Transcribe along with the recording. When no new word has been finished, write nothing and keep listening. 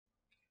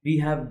we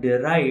have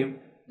derived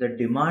the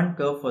demand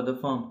curve for the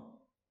firm.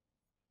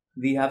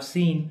 We have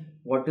seen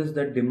what is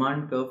the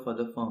demand curve for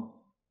the firm.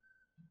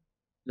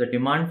 The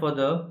demand for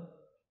the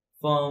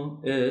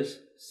firm is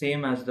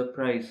same as the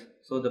price.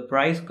 So the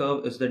price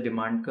curve is the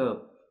demand curve.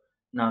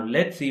 Now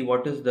let's see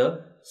what is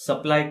the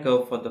supply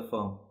curve for the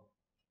firm.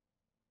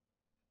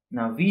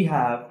 Now we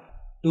have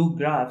two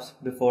graphs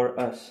before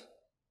us.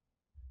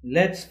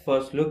 Let's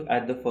first look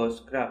at the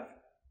first graph.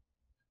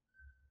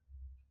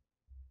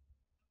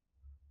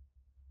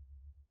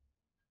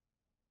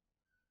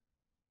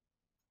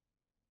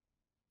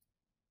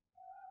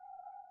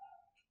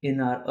 In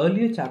our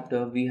earlier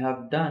chapter, we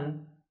have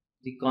done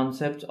the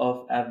concepts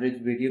of average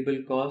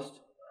variable cost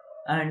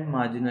and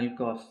marginal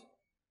cost.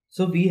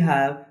 So we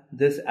have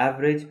this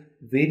average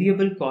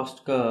variable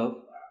cost curve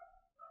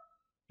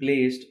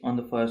placed on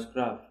the first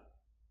graph.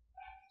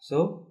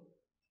 So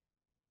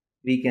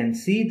we can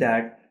see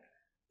that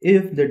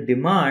if the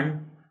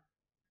demand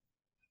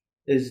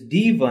is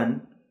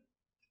D1,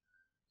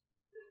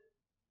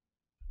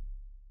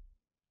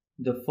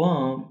 the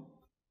firm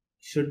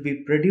should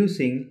be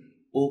producing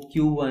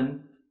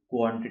OQ1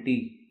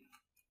 quantity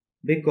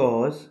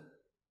because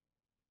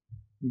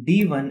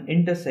D1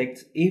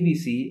 intersects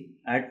ABC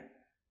at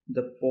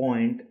the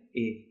point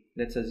A.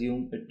 Let's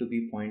assume it to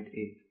be point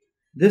A.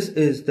 This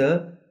is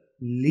the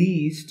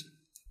least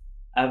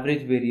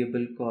average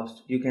variable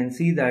cost. You can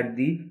see that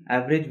the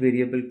average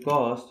variable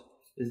cost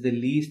is the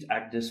least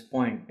at this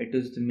point. It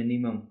is the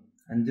minimum,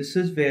 and this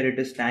is where it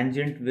is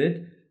tangent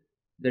with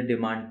the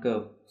demand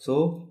curve.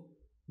 So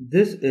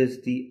this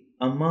is the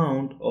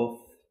amount of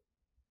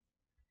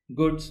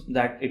goods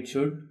that it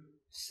should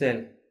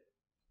sell,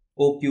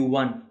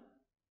 OQ1.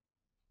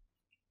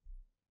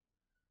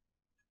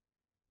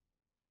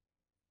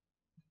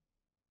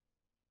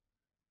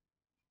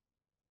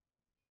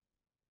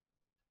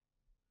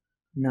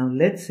 Now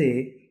let's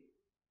say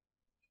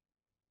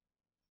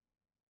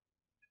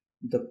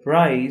the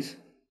price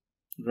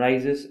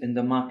rises in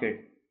the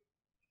market,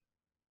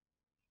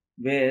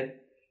 where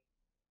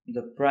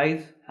the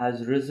price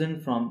has risen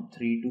from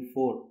 3 to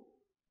 4.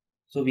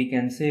 So we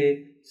can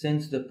say,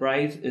 since the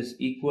price is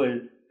equal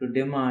to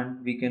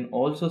demand, we can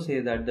also say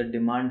that the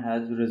demand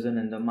has risen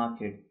in the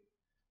market.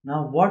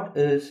 Now what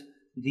is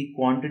the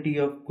quantity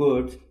of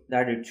goods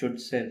that it should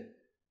sell?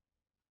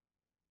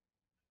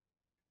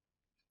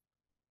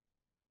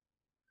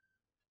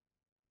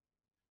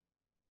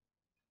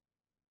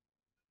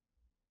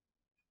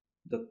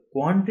 The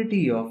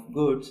quantity of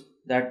goods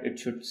that it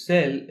should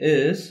sell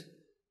is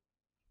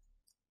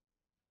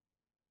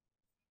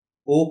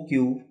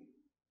OQ2,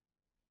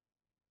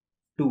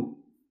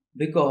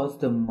 because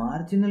the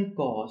marginal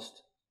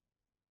cost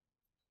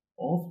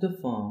of the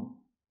firm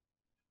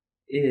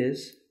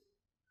is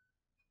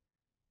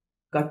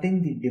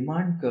cutting the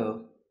demand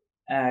curve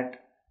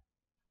at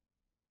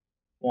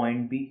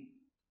point B.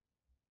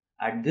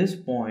 At this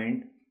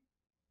point,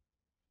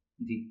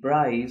 the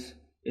price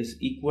is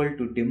equal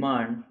to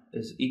demand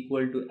is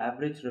equal to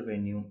average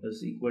revenue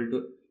is equal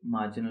to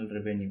marginal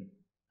revenue,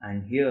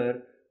 and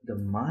here the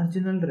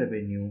marginal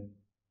revenue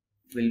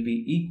will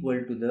be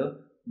equal to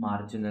the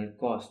marginal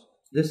cost.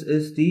 This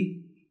is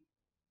the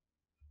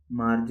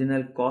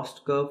marginal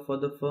cost curve for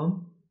the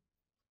firm,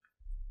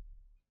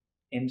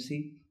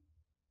 MC.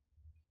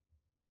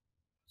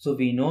 So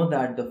we know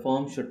that the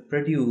firm should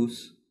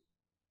produce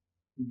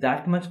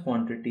that much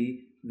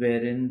quantity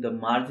wherein the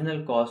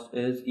marginal cost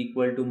is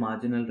equal to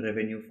marginal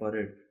revenue for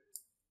it.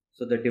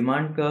 So the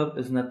demand curve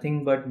is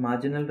nothing but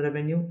marginal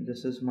revenue.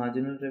 This is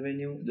marginal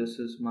revenue. This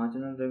is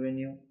marginal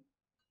revenue.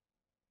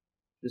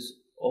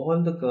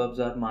 All the curves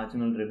are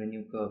marginal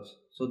revenue curves.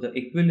 So the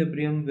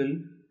equilibrium will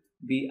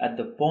be at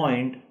the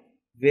point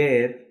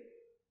where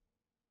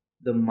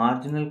the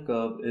marginal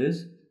curve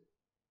is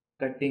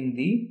cutting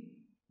the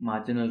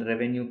marginal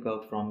revenue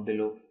curve from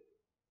below.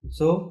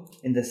 So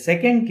in the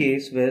second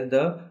case, where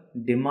the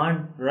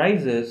demand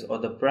rises or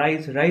the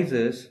price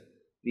rises,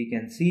 we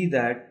can see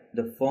that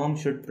the firm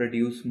should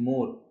produce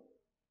more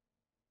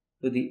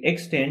to the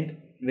extent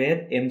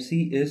where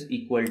MC is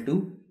equal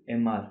to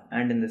MR,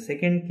 and in the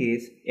second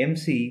case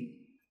MC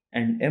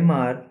and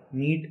MR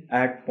meet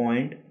at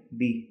point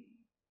B.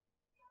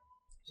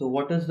 So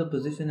what is the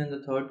position in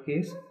the third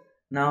case?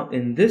 Now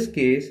in this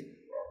case,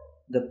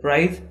 the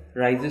price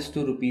rises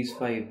to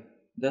 ₹5.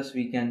 Thus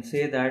we can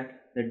say that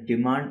the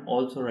demand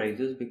also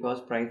rises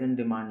because price and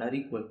demand are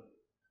equal.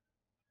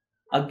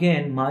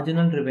 Again,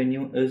 marginal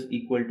revenue is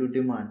equal to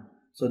demand.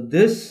 So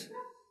this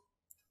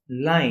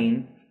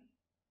line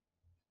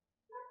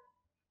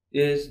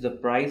is the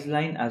price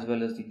line as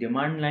well as the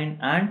demand line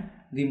and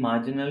the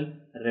marginal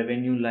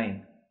revenue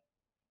line.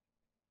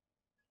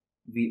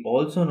 We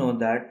also know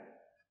that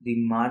the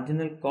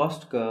marginal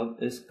cost curve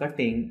is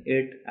cutting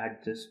it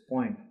at this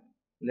point.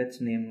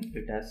 Let's name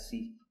it as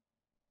C.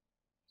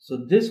 So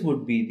this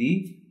would be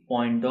the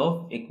point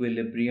of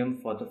equilibrium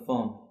for the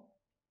firm.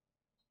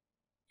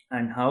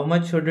 And how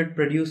much should it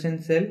produce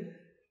and sell?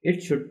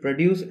 It should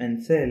produce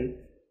and sell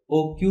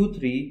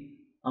OQ3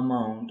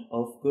 amount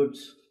of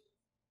goods.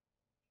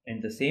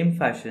 In the same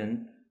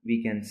fashion,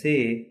 we can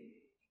say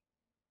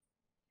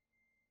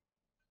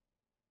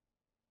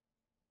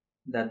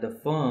that the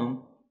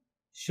firm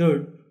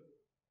should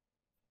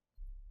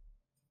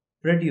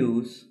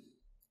produce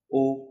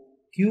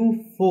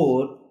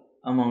OQ4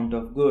 amount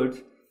of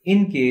goods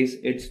in case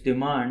its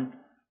demand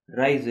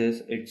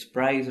rises, its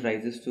price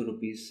rises to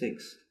rupees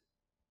 6.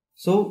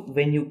 So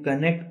when you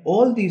connect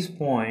all these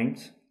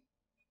points,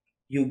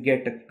 you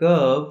get a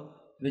curve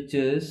which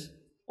is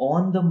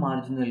on the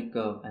marginal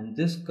curve, and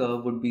this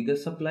curve would be the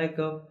supply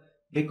curve,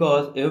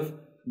 because if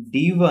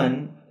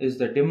D1 is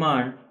the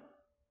demand,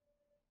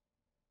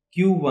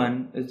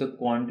 Q1 is the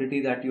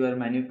quantity that you are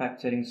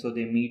manufacturing, so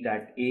they meet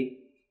at A.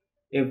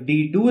 If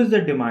D2 is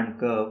the demand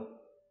curve,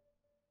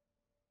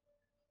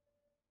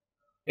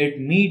 it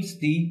meets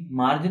the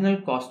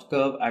marginal cost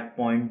curve at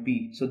point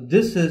B. So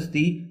this is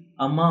the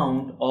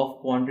amount of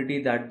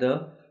quantity that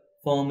the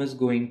firm is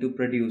going to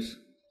produce.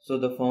 So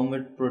the firm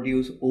would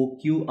produce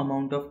OQ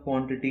amount of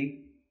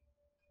quantity.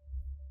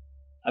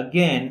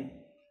 Again,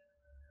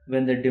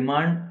 when the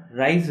demand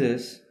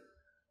rises,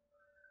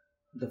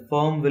 the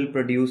firm will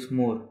produce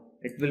more.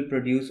 It will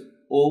produce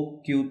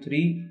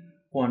OQ3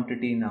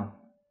 quantity now.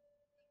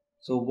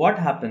 So what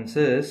happens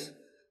is,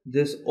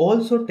 this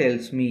also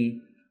tells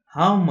me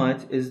how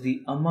much is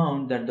the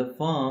amount that the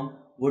firm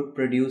would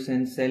produce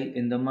and sell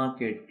in the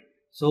market.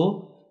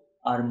 So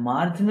our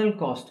marginal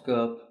cost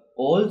curve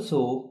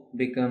also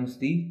becomes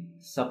the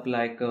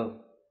supply curve.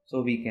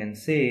 So we can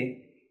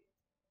say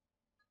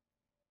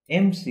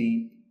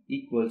MC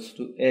equals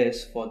to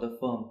S for the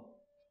firm.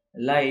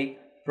 Like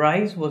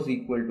price was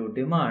equal to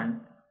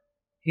demand,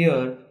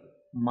 here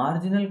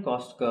marginal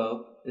cost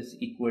curve is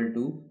equal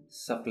to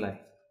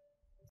supply.